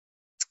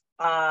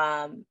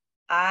 I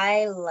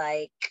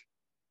like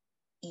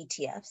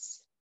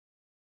ETFs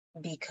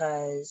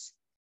because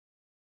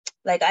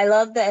I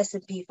love the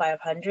S&P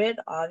 500,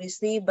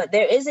 obviously, but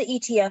there is an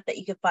ETF that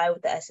you could buy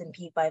with the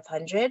S&P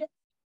 500.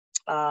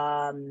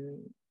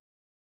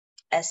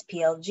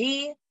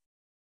 SPLG.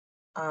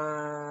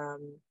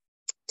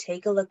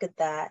 Take a look at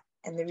that.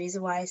 And the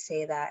reason why I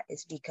say that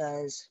is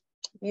because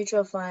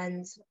mutual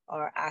funds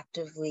are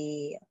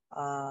actively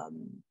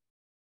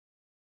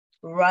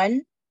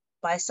run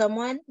by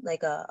someone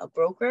like a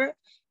broker,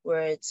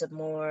 where it's a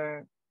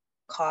more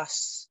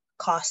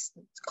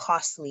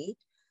costly.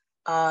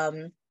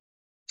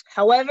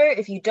 However,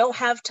 if you don't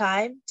have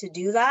time to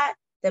do that,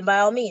 then by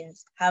all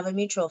means, have a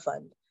mutual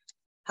fund.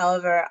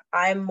 However,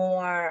 I'm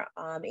more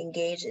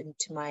engaged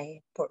into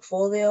my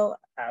portfolio.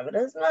 I haven't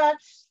as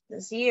much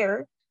this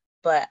year,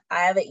 but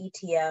I have an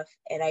ETF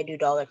and I do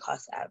dollar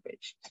cost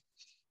average.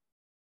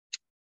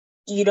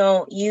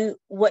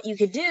 What you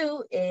could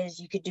do is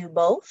you could do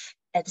both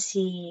and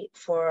see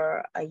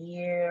for a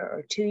year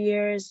or 2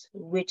 years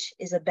which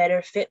is a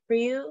better fit for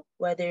you,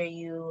 whether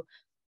you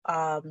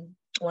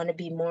want to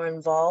be more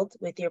involved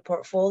with your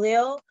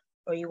portfolio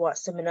or you want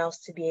someone else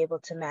to be able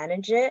to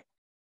manage it.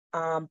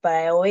 But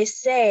I always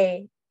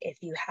say, if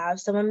you have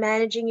someone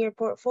managing your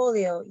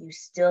portfolio, you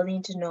still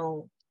need to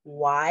know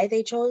why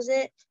they chose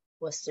it,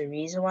 what's the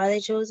reason why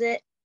they chose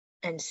it,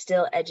 and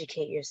still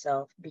educate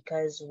yourself,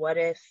 because what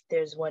if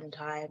there's one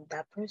time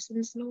that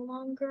person's no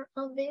longer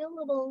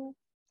available?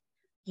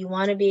 You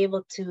want to be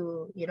able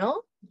to,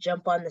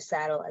 jump on the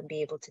saddle and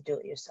be able to do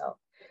it yourself.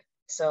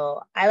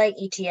 So I like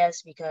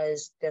ETFs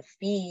because the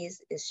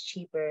fees is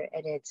cheaper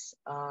and it's,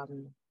 I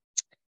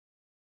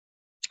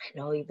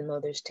know even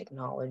though there's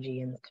technology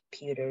and the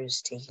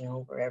computers taking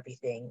over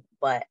everything,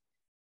 but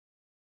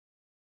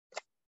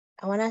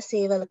I want to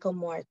save a little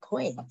more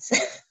coins,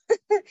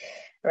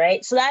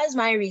 right? So that is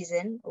my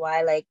reason why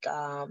I like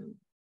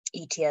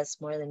ETFs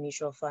more than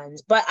mutual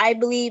funds. But I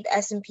believe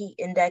S&P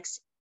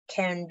index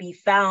can be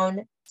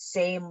found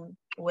same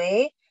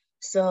way.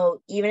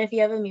 So even if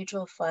you have a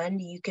mutual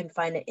fund, you can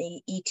find an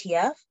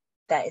ETF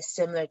that is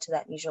similar to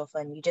that mutual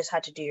fund. You just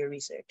have to do your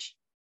research.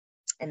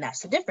 And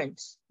that's the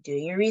difference.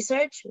 Doing your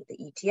research with the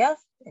ETF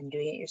and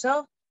doing it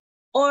yourself,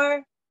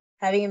 or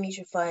having a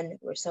mutual fund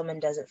where someone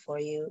does it for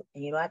you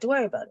and you don't have to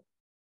worry about it.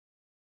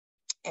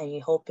 And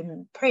you hope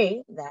and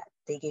pray that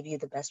they give you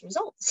the best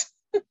results.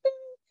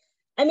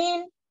 I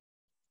mean,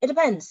 it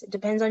depends. It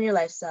depends on your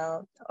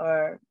lifestyle,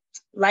 or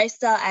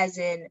lifestyle as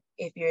in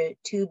if you're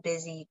too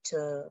busy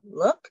to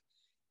look,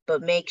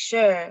 but make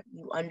sure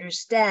you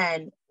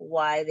understand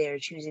why they're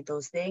choosing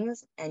those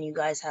things and you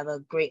guys have a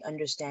great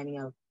understanding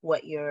of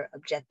what your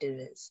objective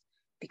is.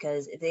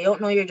 Because if they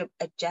don't know your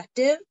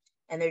objective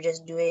and they're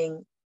just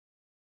doing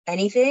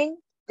anything,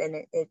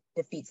 then it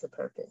defeats the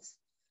purpose.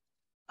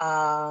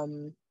 But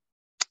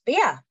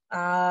yeah,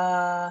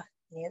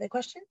 any other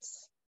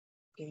questions?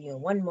 Give you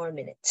 1 more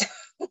minute.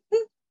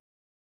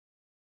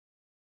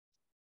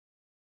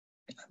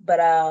 But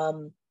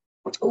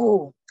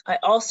I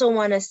also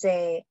want to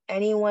say,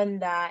 anyone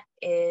that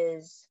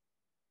is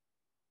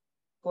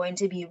going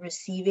to be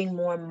receiving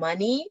more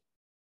money,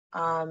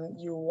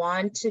 you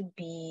want to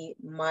be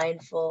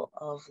mindful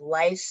of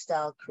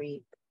lifestyle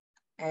creep.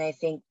 And I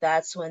think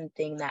that's one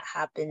thing that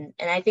happened.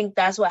 And I think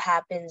that's what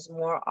happens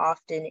more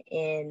often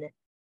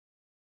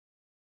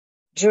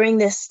during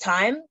this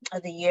time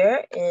of the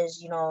year is,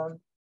 you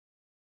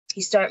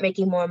start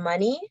making more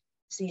money.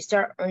 So you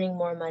start earning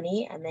more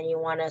money and then you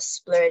want to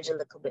splurge a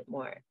little bit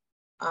more.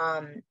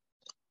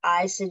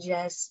 I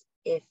suggest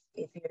if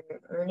you're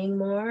earning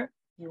more,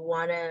 you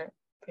want to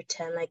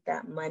pretend like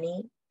that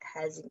money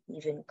hasn't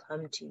even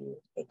come to you.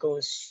 It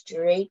goes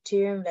straight to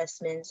your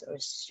investments or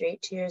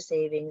straight to your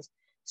savings.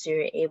 So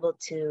you're able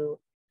to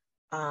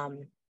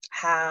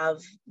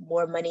have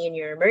more money in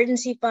your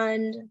emergency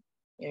fund,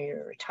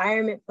 your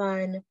retirement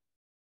fund,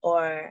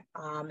 or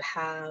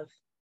have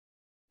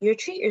your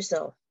treat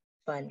yourself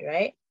fund,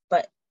 right?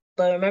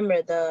 But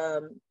remember,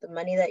 the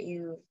money that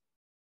you've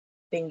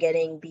been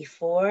getting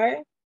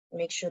before,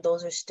 make sure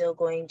those are still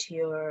going to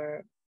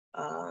your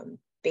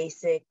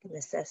basic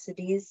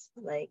necessities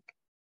like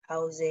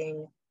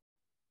housing,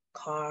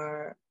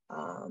 car,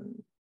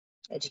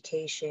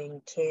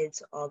 education,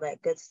 kids, all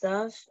that good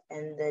stuff.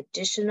 And the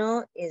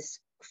additional is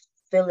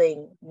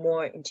filling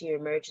more into your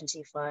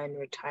emergency fund,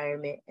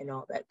 retirement, and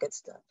all that good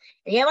stuff.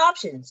 And you have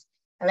options.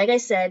 And like I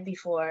said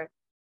before,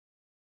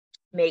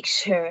 make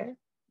sure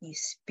you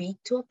speak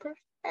to a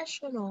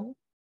professional,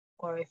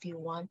 or if you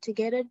want to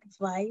get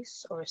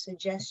advice or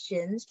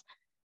suggestions,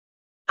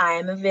 I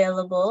am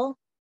available.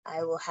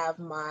 I will have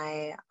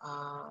my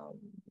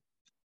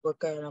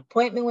book an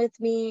appointment with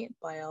me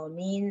by all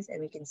means,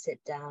 and we can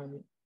sit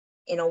down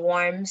in a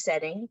warm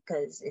setting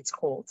because it's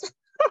cold.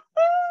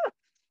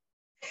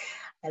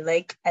 I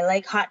like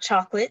hot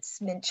chocolates,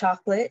 mint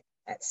chocolate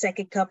at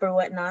Second Cup or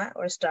whatnot,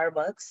 or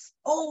Starbucks.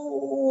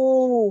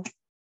 Oh,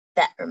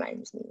 that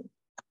reminds me.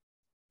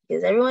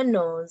 Because everyone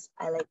knows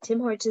I like Tim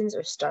Hortons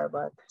or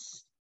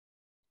Starbucks.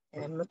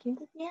 And I'm looking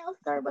to see how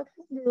Starbucks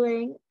is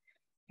doing.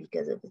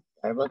 Because if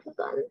Starbucks is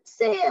on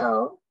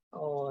sale,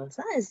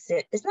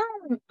 it's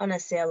not on a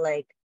sale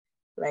like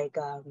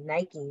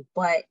Nike,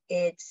 but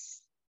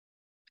it's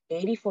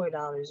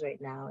 $84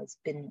 right now.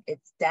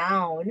 It's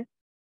down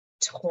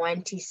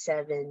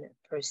 27%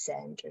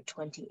 or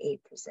 28%.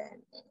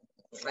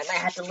 I might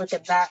have to look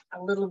at that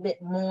a little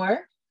bit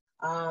more.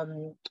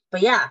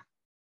 But yeah,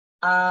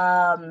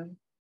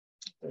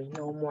 there's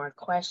no more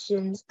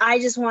questions. I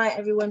just want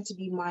everyone to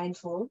be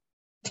mindful.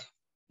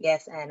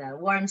 Yes, and a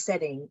warm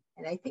setting.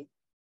 And I think,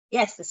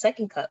 yes, the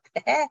Second Cup.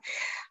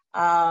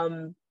 I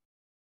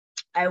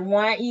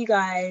want you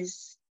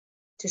guys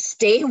to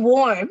stay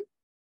warm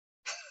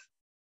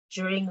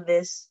during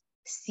this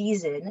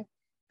season,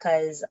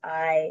 because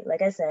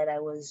like I said, I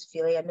was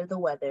feeling under the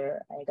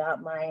weather. I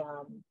got my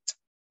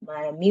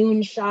my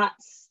immune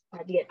shots. I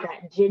had to get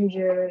that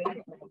ginger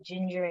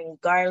and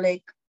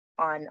garlic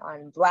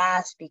on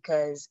blast,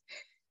 because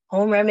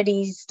home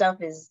remedy stuff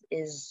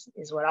is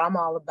what I'm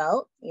all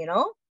about, you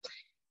know?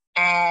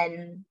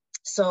 And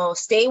so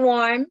stay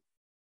warm,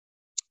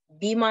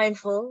 be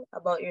mindful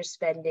about your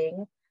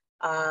spending,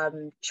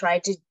 try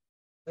to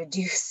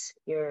reduce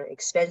your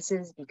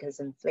expenses, because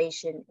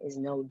inflation is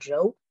no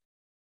joke.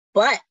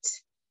 But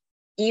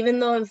even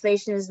though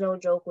inflation is no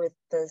joke with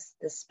the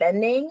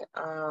spending,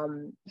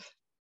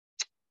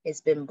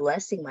 it's been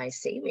blessing my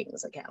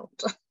savings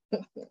account.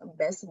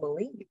 Best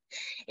believe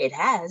it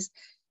has.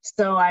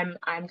 So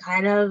I'm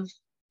kind of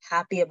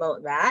happy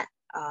about that.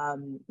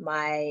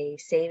 My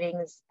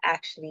savings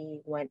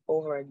actually went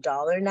over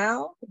 $1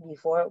 now.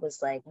 Before it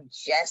was like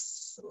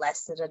just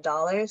less than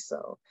 $1.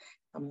 So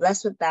I'm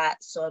blessed with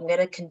that. So I'm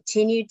gonna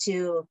continue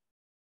to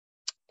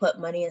put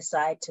money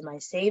aside to my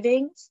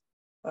savings,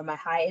 or my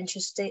high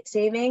interest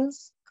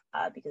savings,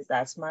 because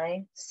that's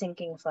my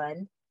sinking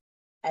fund.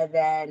 And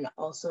then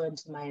also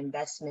into my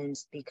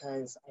investments,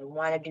 because I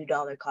want to do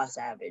dollar cost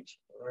average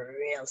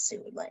real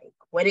soon. Like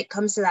when it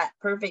comes to that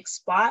perfect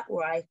spot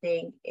where I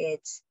think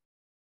it's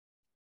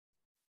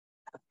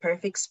a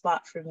perfect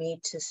spot for me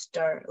to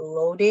start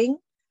loading,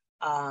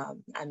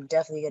 I'm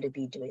definitely going to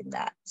be doing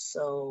that.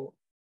 So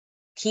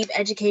keep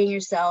educating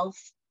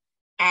yourself.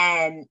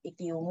 And if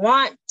you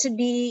want to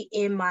be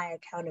in my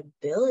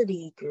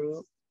accountability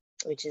group,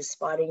 which is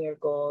spotting your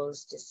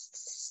goals,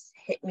 just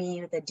hit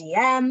me with a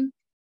DM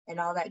and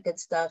all that good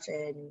stuff,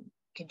 and you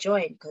can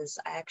join, because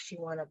I actually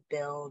want to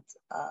build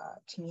a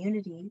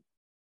community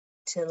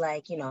to,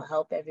 like, you know,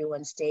 help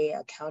everyone stay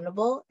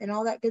accountable and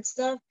all that good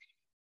stuff.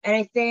 And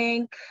I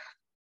think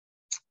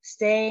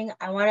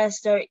I want to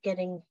start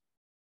getting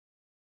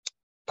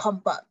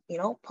pump up, you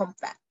know, pump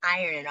that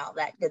iron and all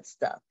that good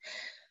stuff.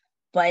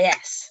 But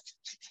yes,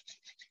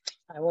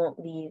 I won't,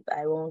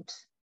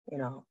 you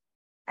know,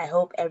 I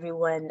hope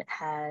everyone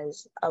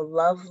has a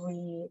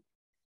lovely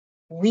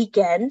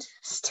weekend.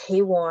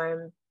 Stay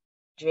warm,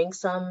 drink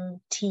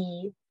some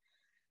tea,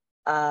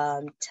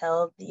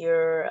 tell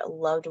your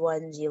loved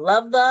ones you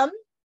love them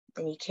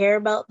and you care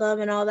about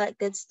them and all that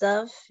good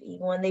stuff,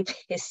 even when they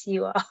piss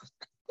you off.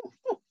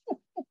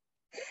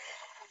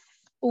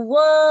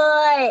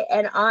 What?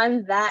 And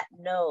on that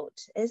note,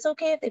 it's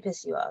okay if they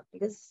piss you off,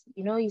 because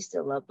you know you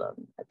still love them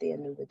at the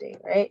end of the day,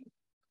 right?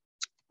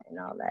 And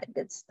all that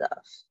good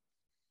stuff.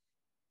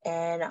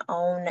 And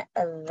on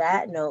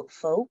that note,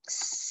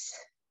 folks,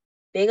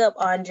 big up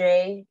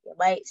Andre. You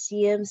might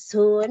see him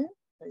soon,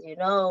 because you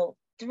know,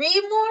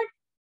 three more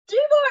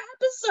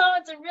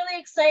episodes. I'm really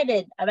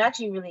excited. I'm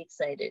actually really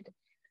excited.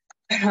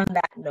 And on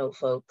that note,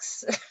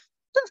 folks,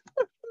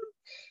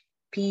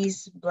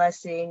 peace,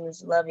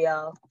 blessings, love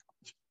y'all.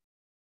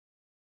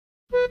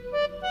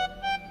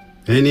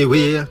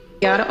 Anywhere.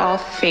 God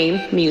of Fame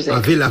Music.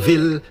 A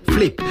ville,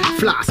 flip,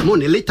 floss,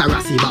 money,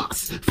 literacy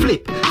boss.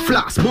 Flip,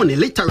 floss, money,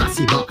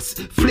 literacy boss.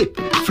 Flip,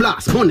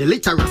 floss, money,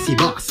 literacy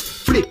boss.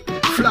 Flip,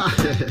 floss.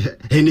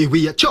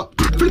 Anywhere, chop,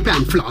 flip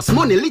and floss,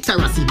 money,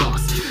 literacy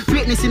boss.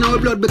 Greatness in our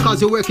blood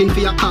because you're working for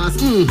your cause.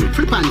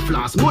 Flip and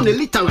floss, money,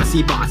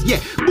 literacy boss. Yeah,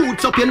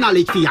 boots up your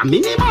knowledge for your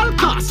minimal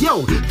cost.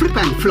 Yo, flip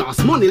and floss,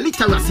 money,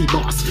 literacy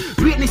boss.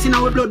 Greatness in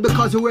our blood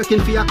because you're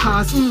working for your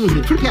cause.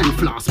 Flip and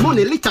floss,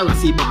 money,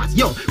 literacy boss.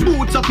 Yo,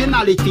 boots up your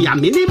knowledge for your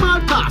minimal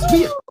cost.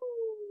 Wait,